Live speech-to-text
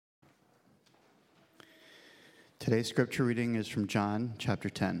Today's scripture reading is from John chapter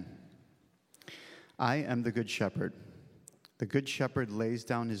 10. I am the good shepherd. The good shepherd lays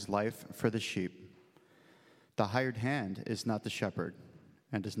down his life for the sheep. The hired hand is not the shepherd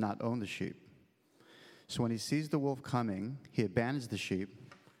and does not own the sheep. So when he sees the wolf coming, he abandons the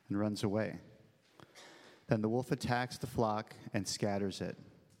sheep and runs away. Then the wolf attacks the flock and scatters it.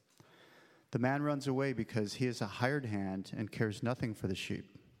 The man runs away because he is a hired hand and cares nothing for the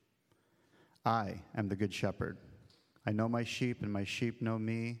sheep. I am the good shepherd. I know my sheep, and my sheep know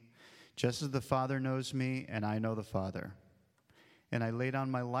me, just as the Father knows me, and I know the Father. And I lay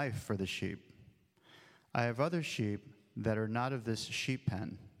down my life for the sheep. I have other sheep that are not of this sheep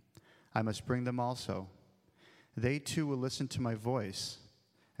pen. I must bring them also. They too will listen to my voice,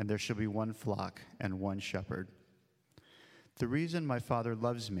 and there shall be one flock and one shepherd. The reason my Father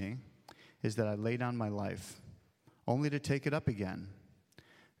loves me is that I lay down my life, only to take it up again.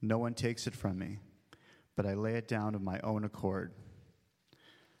 No one takes it from me, but I lay it down of my own accord.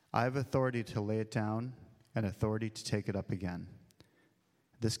 I have authority to lay it down and authority to take it up again.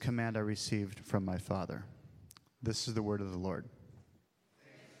 This command I received from my Father. This is the word of the Lord.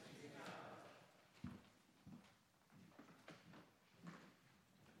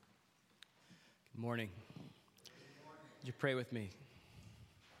 Good morning. Would you pray with me?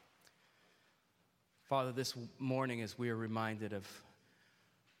 Father, this morning as we are reminded of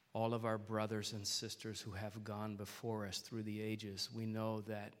all of our brothers and sisters who have gone before us through the ages, we know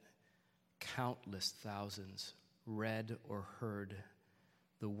that countless thousands read or heard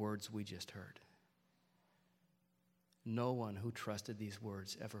the words we just heard. No one who trusted these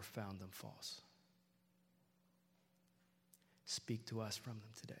words ever found them false. Speak to us from them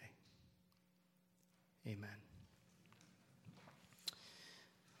today. Amen.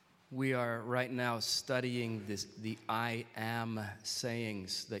 We are right now studying the I am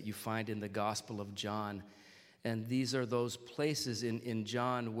sayings that you find in the Gospel of John. And these are those places in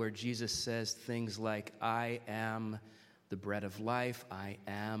John where Jesus says things like, I am the bread of life, I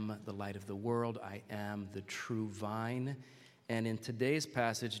am the light of the world, I am the true vine. And in today's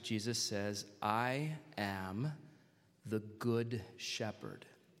passage, Jesus says, I am the good shepherd.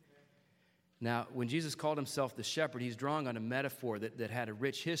 Now, when Jesus called himself the shepherd, he's drawing on a metaphor that had a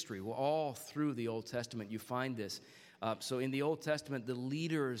rich history. Well, all through the Old Testament, you find this. So in the Old Testament, the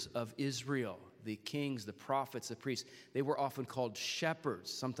leaders of Israel, the kings, the prophets, the priests, they were often called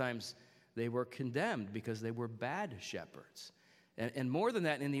shepherds. Sometimes they were condemned because they were bad shepherds. And more than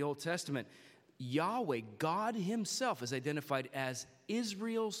that, in the Old Testament, Yahweh, God himself, is identified as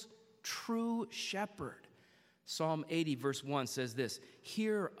Israel's true shepherd. Psalm 80, verse 1 says this,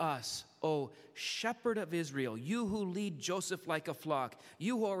 Hear us, O shepherd of Israel, you who lead Joseph like a flock,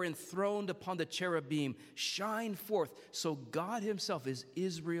 you who are enthroned upon the cherubim, shine forth. So God himself is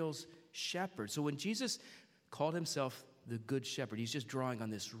Israel's shepherd. So when Jesus called himself the good shepherd, he's just drawing on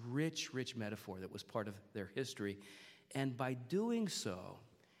this rich, rich metaphor that was part of their history. And by doing so,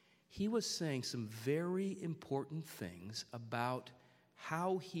 he was saying some very important things about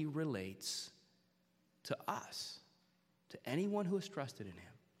how he relates to us, to anyone who has trusted in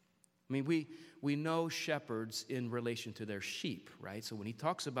him. I mean, we know shepherds in relation to their sheep, right? So when he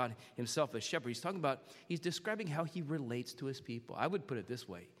talks about himself as shepherd, he's describing how he relates to his people. I would put it this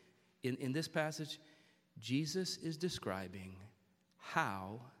way. In this passage, Jesus is describing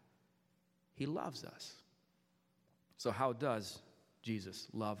how he loves us. So how does Jesus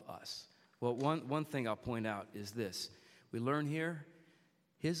love us? Well, one thing I'll point out is this. We learn here,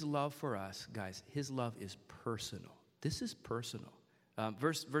 his love for us, guys, his love is personal. This is personal.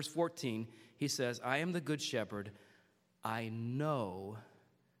 Verse 14, he says, I am the good shepherd. I know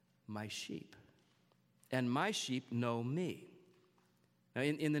my sheep, and my sheep know me. Now,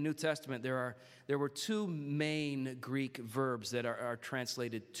 in the New Testament, there were two main Greek verbs that are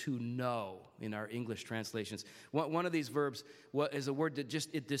translated to know in our English translations. One of these verbs is a word that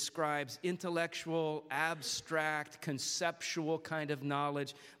it describes intellectual, abstract, conceptual kind of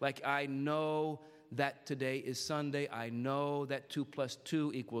knowledge. Like, I know that today is Sunday. I know that 2 +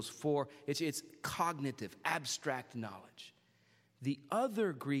 2 = 4. It's cognitive, abstract knowledge. The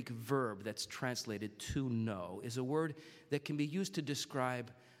other Greek verb that's translated to know is a word that can be used to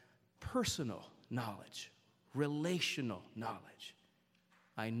describe personal knowledge, relational knowledge.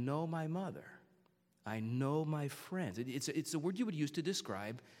 I know my mother. I know my friends. It's a word you would use to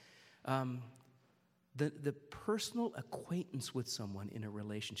describe the personal acquaintance with someone in a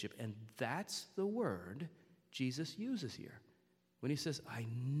relationship. And that's the word Jesus uses here when he says, I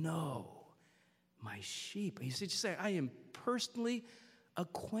know my sheep. He's just saying, I am personally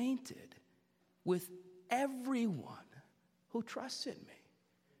acquainted with everyone who trusts in me.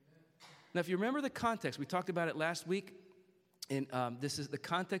 Now, if you remember the context, we talked about it last week. And the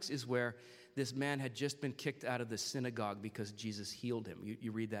context is where this man had just been kicked out of the synagogue because Jesus healed him.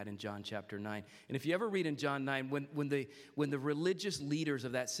 You read that in John chapter 9. And if you ever read in John 9, when the religious leaders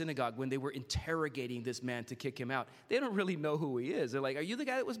of that synagogue, when they were interrogating this man to kick him out, they don't really know who he is. They're like, are you the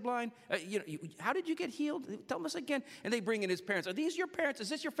guy that was blind? How did you get healed? Tell us again. And they bring in his parents. Are these your parents? Is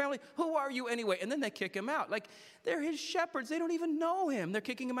this your family? Who are you anyway? And then they kick him out. Like, they're his shepherds. They don't even know him. They're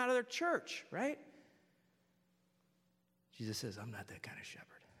kicking him out of their church, right? Jesus says, I'm not that kind of shepherd.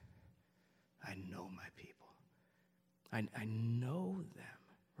 I know my people. I know them,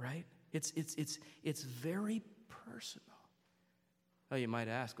 right? It's very personal. Oh, you might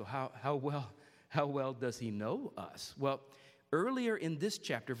ask, well, how well does he know us? Well, earlier in this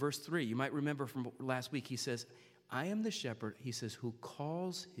chapter, verse 3, you might remember from last week, he says, I am the shepherd, he says, who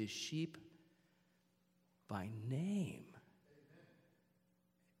calls his sheep by name.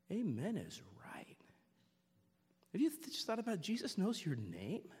 Amen is right. Have you just thought about it? Jesus knows your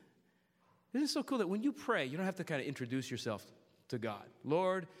name? Isn't it so cool that when you pray, you don't have to kind of introduce yourself to God.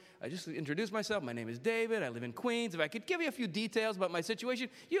 Lord, I just introduce myself. My name is David. I live in Queens. If I could give you a few details about my situation,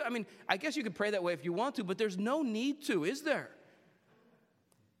 I guess you could pray that way if you want to, but there's no need to, is there?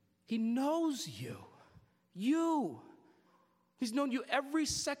 He knows you. He's known you every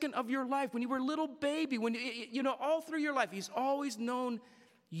second of your life. When you were a little baby, when all through your life, he's always known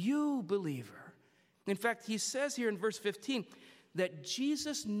you, believer. In fact, he says here in verse 15, that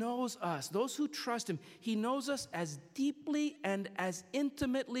Jesus knows us, those who trust him. He knows us as deeply and as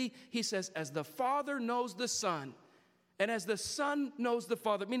intimately, he says, as the Father knows the Son, and as the Son knows the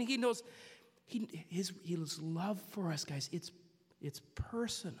Father. Meaning he knows his love for us, guys. It's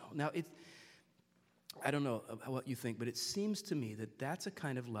personal. Now, I don't know what you think, but it seems to me that that's a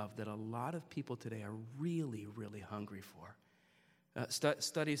kind of love that a lot of people today are really, really hungry for.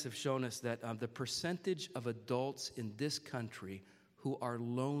 Studies have shown us that the percentage of adults in this country who are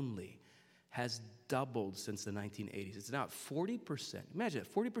lonely has doubled since the 1980s. It's now 40%. Imagine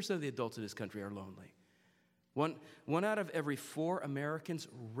that, 40% of the adults in this country are lonely. One out of every 4 Americans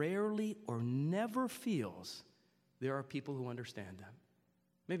rarely or never feels there are people who understand them.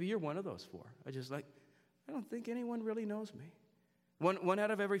 Maybe you're one of those 4. I don't think anyone really knows me. One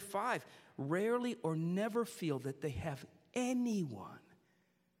out of every 5 rarely or never feel that they have anyone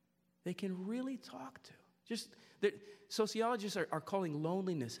they can really talk to. Sociologists are calling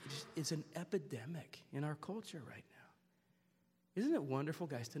loneliness is an epidemic in our culture right now. Isn't it wonderful,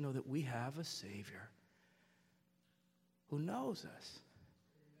 guys, to know that we have a Savior who knows us?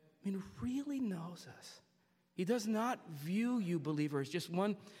 Really knows us. He does not view you, believer, as just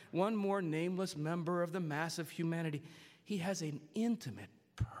one more nameless member of the mass of humanity. He has an intimate,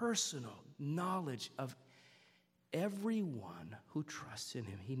 personal knowledge of everyone who trusts in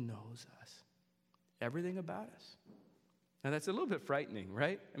him. He knows us. Everything about us. Now, that's a little bit frightening,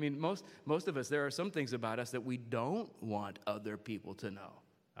 right? Most of us, there are some things about us that we don't want other people to know.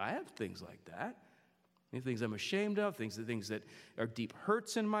 I have things like that. Things I'm ashamed of, things that are deep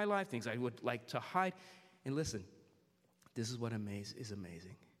hurts in my life, things I would like to hide. And listen, this is what is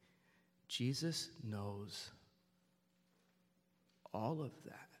amazing. Jesus knows all of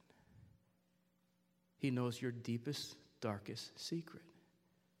that. He knows your deepest, darkest secret.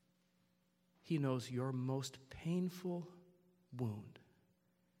 He knows your most painful wound.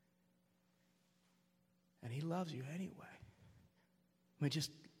 And he loves you anyway.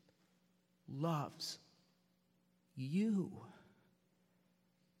 Just loves you.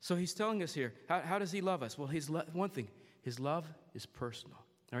 So he's telling us here, how does he love us? Well, one thing, his love is personal.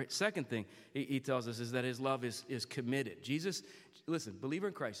 All right, second thing he tells us is that his love is committed. Jesus, listen, believer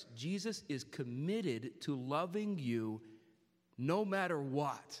in Christ, Jesus is committed to loving you no matter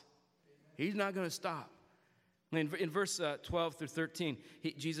what. He's not going to stop. In verse 12 through 13,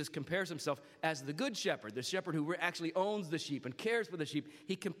 Jesus compares himself as the good shepherd, the shepherd who actually owns the sheep and cares for the sheep.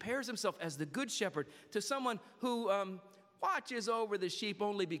 He compares himself as the good shepherd to someone who watches over the sheep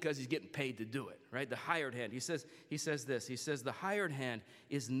only because he's getting paid to do it, right? The hired hand. He says this. He says the hired hand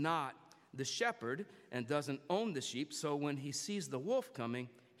is not the shepherd and doesn't own the sheep. So when he sees the wolf coming,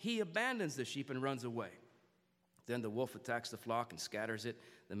 he abandons the sheep and runs away. Then the wolf attacks the flock and scatters it.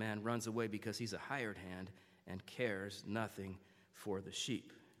 The man runs away because he's a hired hand and cares nothing for the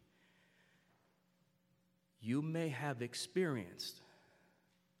sheep. You may have experienced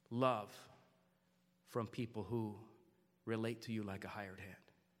love from people who relate to you like a hired hand.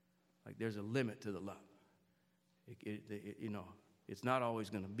 Like there's a limit to the love. It's not always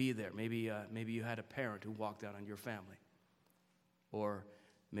going to be there. Maybe you had a parent who walked out on your family. Or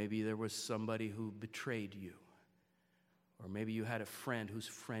maybe there was somebody who betrayed you. Or maybe you had a friend whose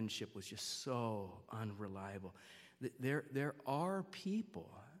friendship was just so unreliable. There are people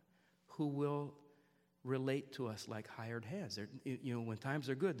who will relate to us like hired hands. When times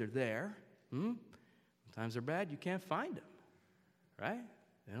are good, they're there. When times are bad, you can't find them, right?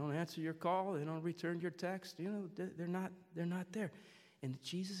 They don't answer your call. They don't return your text. They're not there. And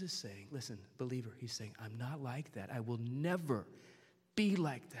Jesus is saying, listen, believer, he's saying, I'm not like that. I will never be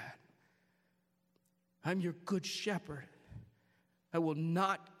like that. I'm your good shepherd. I will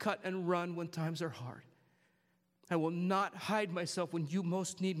not cut and run when times are hard. I will not hide myself when you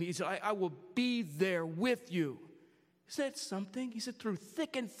most need me. He said, I will be there with you. Isn't that something? He said, through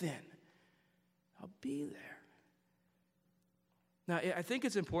thick and thin, I'll be there. Now, I think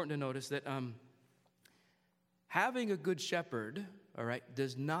it's important to notice that having a good shepherd, all right,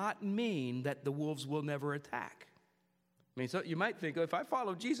 does not mean that the wolves will never attack. I mean, so you might think, if I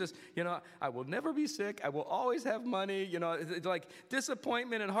follow Jesus, I will never be sick. I will always have money. It's like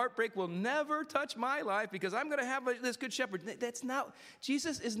disappointment and heartbreak will never touch my life because I'm going to have this good shepherd. That's not,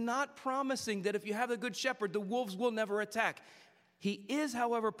 Jesus is not promising that if you have a good shepherd, the wolves will never attack. He is,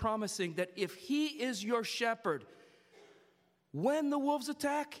 however, promising that if he is your shepherd, when the wolves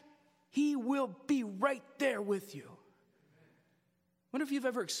attack, he will be right there with you. I wonder if you've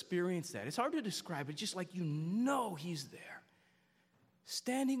ever experienced that. It's hard to describe it, just like he's there.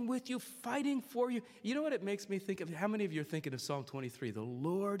 Standing with you, fighting for you. You know what it makes me think of? How many of you are thinking of Psalm 23? The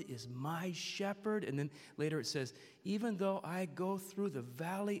Lord is my shepherd. And then later it says, even though I go through the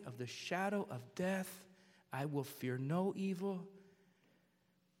valley of the shadow of death, I will fear no evil.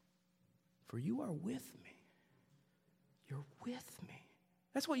 For you are with me. You're with me.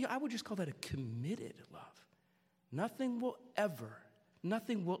 That's what I would just call that a committed love. Nothing will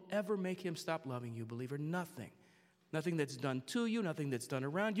ever make him stop loving you, believer. Nothing. Nothing that's done to you, nothing that's done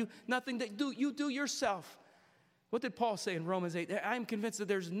around you, nothing that you do yourself. What did Paul say in Romans 8? I am convinced that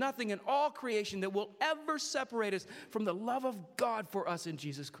there's nothing in all creation that will ever separate us from the love of God for us in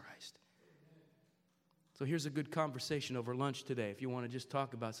Jesus Christ. So here's a good conversation over lunch today. If you want to just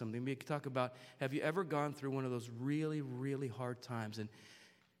talk about something, we can talk about, have you ever gone through one of those really, really hard times? And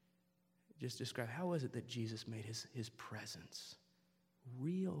just describe, how was it that Jesus made his presence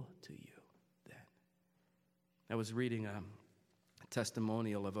real to you then? I was reading a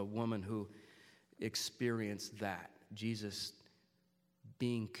testimonial of a woman who experienced that, Jesus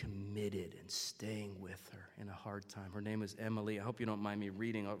being committed and staying with her in a hard time. Her name is Emily. I hope you don't mind me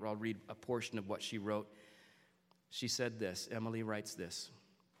reading. I'll read a portion of what she wrote. She said this, Emily writes this: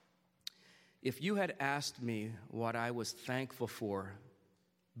 if you had asked me what I was thankful for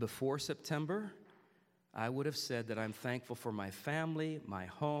before September, I would have said that I'm thankful for my family, my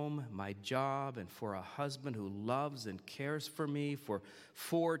home, my job, and for a husband who loves and cares for me, for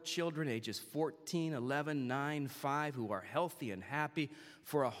 4 children ages 14, 11, 9, 5 who are healthy and happy,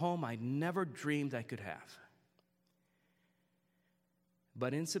 for a home I never dreamed I could have.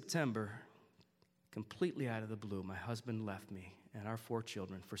 But in September, completely out of the blue, my husband left me and our 4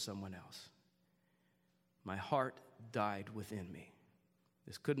 children for someone else. My heart died within me.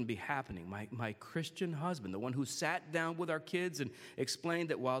 This couldn't be happening. My Christian husband, the one who sat down with our kids and explained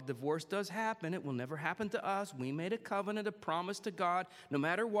that while divorce does happen, it will never happen to us. We made a covenant, a promise to God. No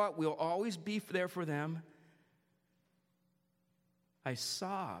matter what, we'll always be there for them. I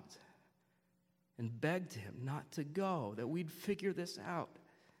sobbed and begged him not to go, that we'd figure this out.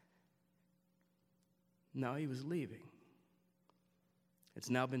 No, he was leaving.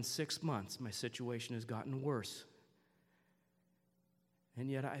 It's now been 6 months. My situation has gotten worse. And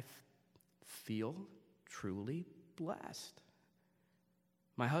yet I feel truly blessed.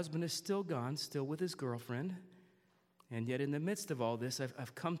 My husband is still gone, still with his girlfriend. And yet in the midst of all this,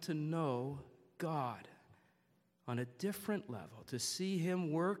 I've come to know God on a different level, to see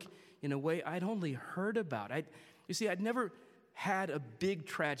him work in a way I'd only heard about. I'd never had a big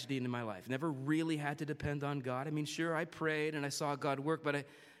tragedy in my life, never really had to depend on God. I mean, sure, I prayed and I saw God work, but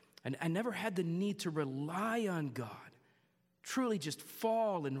I never had the need to rely on God. Truly just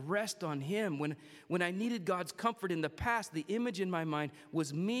fall and rest on him. When I needed God's comfort in the past, the image in my mind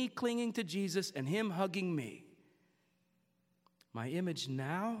was me clinging to Jesus and him hugging me. My image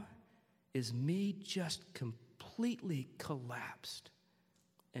now is me just completely collapsed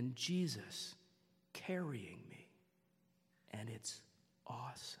and Jesus carrying me. And it's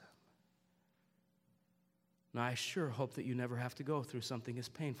awesome. Now, I sure hope that you never have to go through something as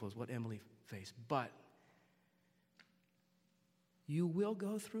painful as what Emily faced, but you will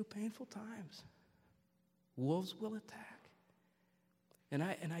go through painful times. Wolves will attack. And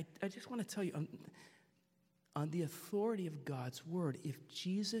I just want to tell you, on the authority of God's word, if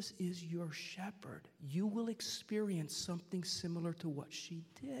Jesus is your shepherd, you will experience something similar to what she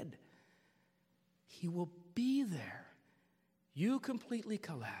did. He will be there. You completely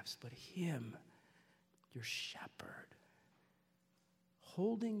collapse, but him, your shepherd,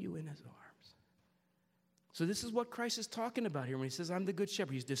 holding you in his arms. So this is what Christ is talking about here when he says, I'm the good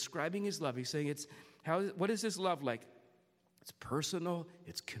shepherd. He's describing his love. He's saying, what is this love like? It's personal,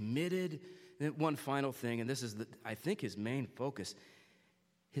 it's committed. And one final thing, and this is, I think, his main focus.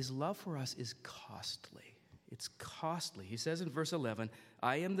 His love for us is costly. It's costly. He says in verse 11,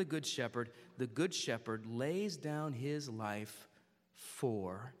 I am the good shepherd. The good shepherd lays down his life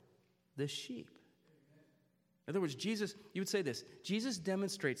for the sheep. In other words, Jesus, you would say this, Jesus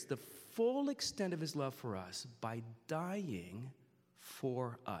demonstrates the full extent of his love for us by dying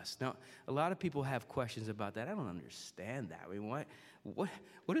for us. Now, a lot of people have questions about that. I don't understand that. I mean,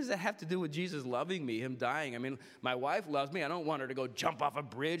 what does that have to do with Jesus loving me, him dying? I mean, my wife loves me. I don't want her to go jump off a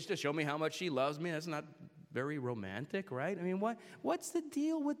bridge to show me how much she loves me. That's not very romantic, right? I mean, what's the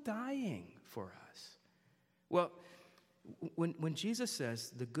deal with dying for us? Well, when Jesus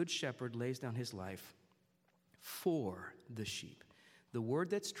says the good shepherd lays down his life for the sheep, the word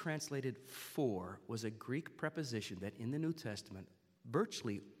that's translated for was a Greek preposition that in the New Testament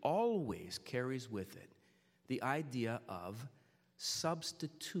virtually always carries with it the idea of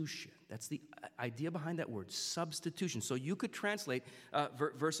substitution. That's the idea behind that word, substitution. So you could translate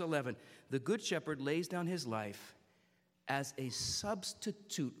verse 11, the good shepherd lays down his life as a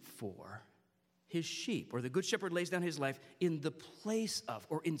substitute for his sheep, or the good shepherd lays down his life in the place of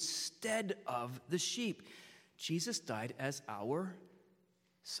or instead of the sheep. Jesus died as our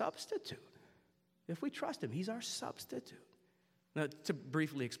substitute. If we trust him, he's our substitute. Now, to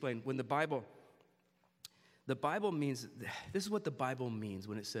briefly explain, when the Bible means, this is what the Bible means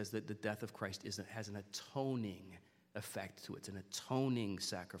when it says that the death of Christ has an atoning effect to it. It's an atoning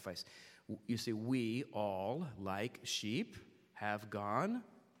sacrifice. You see, we all, like sheep, have gone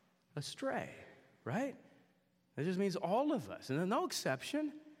astray, right? That just means all of us, and there's no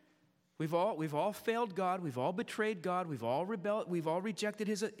exception. We've all failed God. We've all betrayed God. We've all rebelled. We've all rejected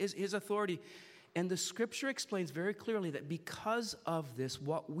his authority. And the scripture explains very clearly that because of this,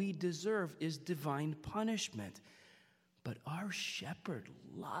 what we deserve is divine punishment. But our shepherd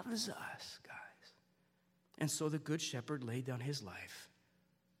loves us, guys. And so the good shepherd laid down his life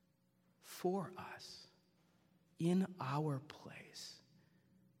for us in our place.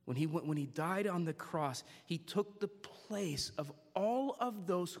 When he died on the cross, he took the place of all of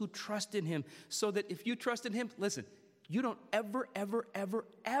those who trust in him, so that if you trust in him, listen, you don't ever, ever, ever,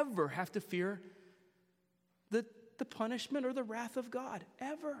 ever have to fear the punishment or the wrath of God,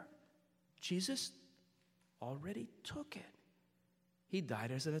 ever. Jesus already took it. He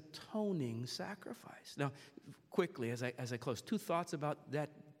died as an atoning sacrifice. Now, quickly, as I close, 2 thoughts about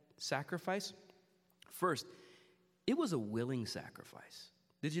that sacrifice. First, it was a willing sacrifice.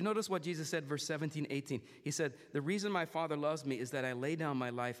 Did you notice what Jesus said, verse 17, 18? He said, the reason my Father loves me is that I lay down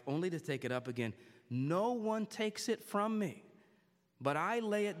my life only to take it up again. No one takes it from me, but I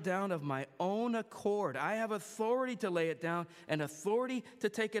lay it down of my own accord. I have authority to lay it down and authority to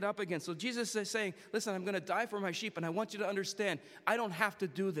take it up again. So Jesus is saying, listen, I'm going to die for my sheep, and I want you to understand, I don't have to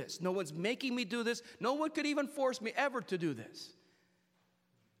do this. No one's making me do this. No one could even force me ever to do this.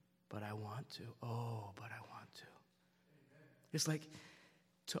 But I want to. Oh, but I want to. It's like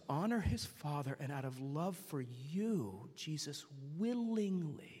to honor his Father, and out of love for you, Jesus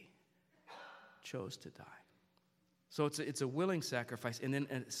willingly chose to die. So it's a willing sacrifice. And then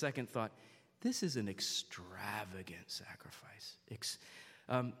a second thought, this is an extravagant sacrifice.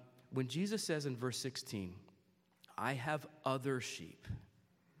 When Jesus says in verse 16, I have other sheep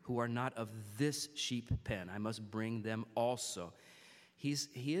who are not of this sheep pen. I must bring them also. He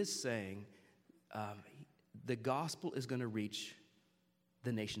is saying the gospel is going to reach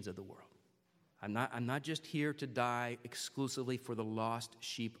the nations of the world. I'm not just here to die exclusively for the lost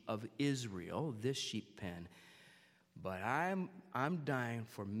sheep of Israel, this sheep pen. But I'm dying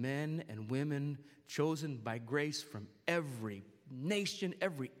for men and women chosen by grace from every nation,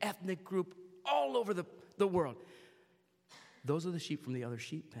 every ethnic group, all over the world. Those are the sheep from the other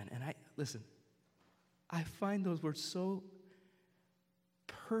sheep pen. And I find those words so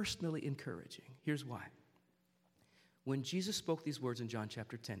personally encouraging. Here's why. When Jesus spoke these words in John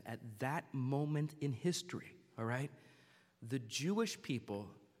chapter 10, at that moment in history, all right, the Jewish people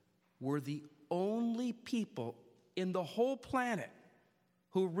were the only people in the whole planet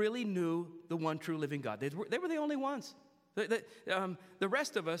who really knew the one true living God. They were the only ones. The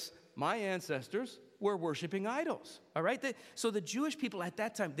rest of us, my ancestors, were worshiping idols, all right? So the Jewish people at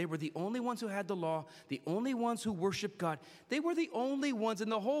that time, they were the only ones who had the law, the only ones who worshiped God. They were the only ones in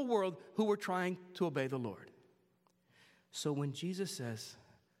the whole world who were trying to obey the Lord. So when Jesus says,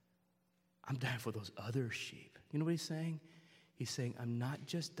 I'm dying for those other sheep, you know what he's saying? He's saying, I'm not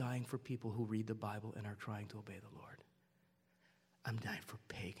just dying for people who read the Bible and are trying to obey the Lord. I'm dying for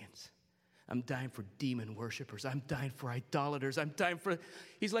pagans. I'm dying for demon worshipers. I'm dying for idolaters.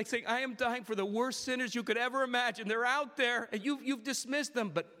 He's like saying, I am dying for the worst sinners you could ever imagine. They're out there, and you've dismissed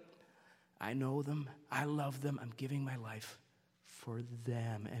them, but I know them. I love them. I'm giving my life for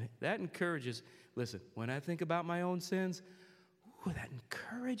them. And that encourages, listen, when I think about my own sins, that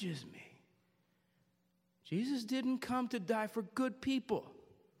encourages me. Jesus didn't come to die for good people.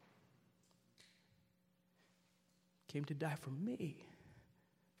 He came to die for me.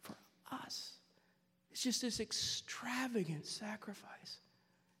 Us. It's just this extravagant sacrifice.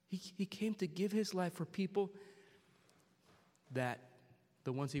 He came to give his life for people that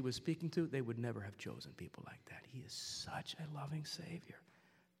the ones he was speaking to, they would never have chosen people like that. He is such a loving Savior.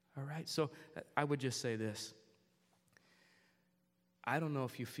 All right? So I would just say this. I don't know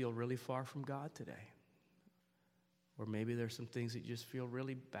if you feel really far from God today. Or maybe there's some things that you just feel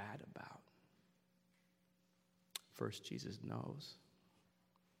really bad about. First, Jesus knows.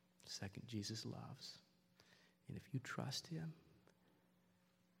 Second, Jesus loves. And if you trust him,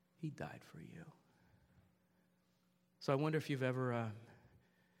 he died for you. So I wonder if you've ever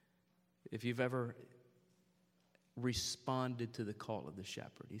responded to the call of the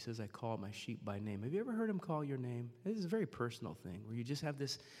shepherd. He says, I call my sheep by name. Have you ever heard him call your name? This is a very personal thing where you just have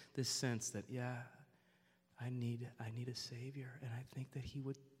this sense that, yeah, I need a Savior, and I think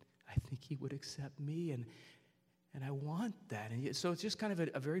he would accept me, and I want that. And so it's just kind of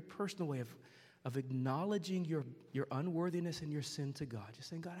a very personal way of acknowledging your unworthiness and your sin to God. Just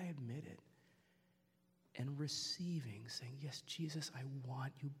saying, God, I admit it. And receiving, saying, yes, Jesus, I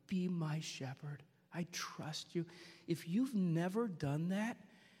want you. Be my shepherd. I trust you. If you've never done that,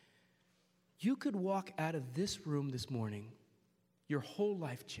 you could walk out of this room this morning, your whole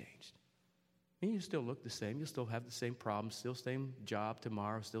life changed. And you still look the same. You'll still have the same problems, still same job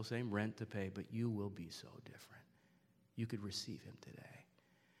tomorrow, still same rent to pay, but you will be so different. You could receive him today.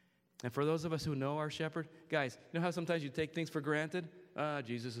 And for those of us who know our shepherd, guys, you know how sometimes you take things for granted?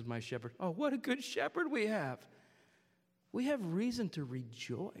 Jesus is my shepherd. Oh, what a good shepherd we have. We have reason to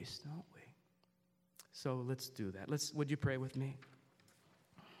rejoice, don't we? So let's do that. Would you pray with me?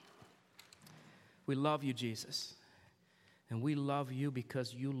 We love you, Jesus. And we love you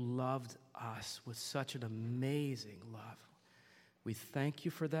because you loved us with such an amazing love. We thank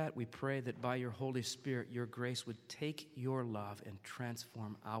you for that. We pray that by your Holy Spirit, your grace would take your love and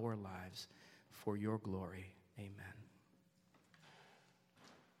transform our lives for your glory. Amen.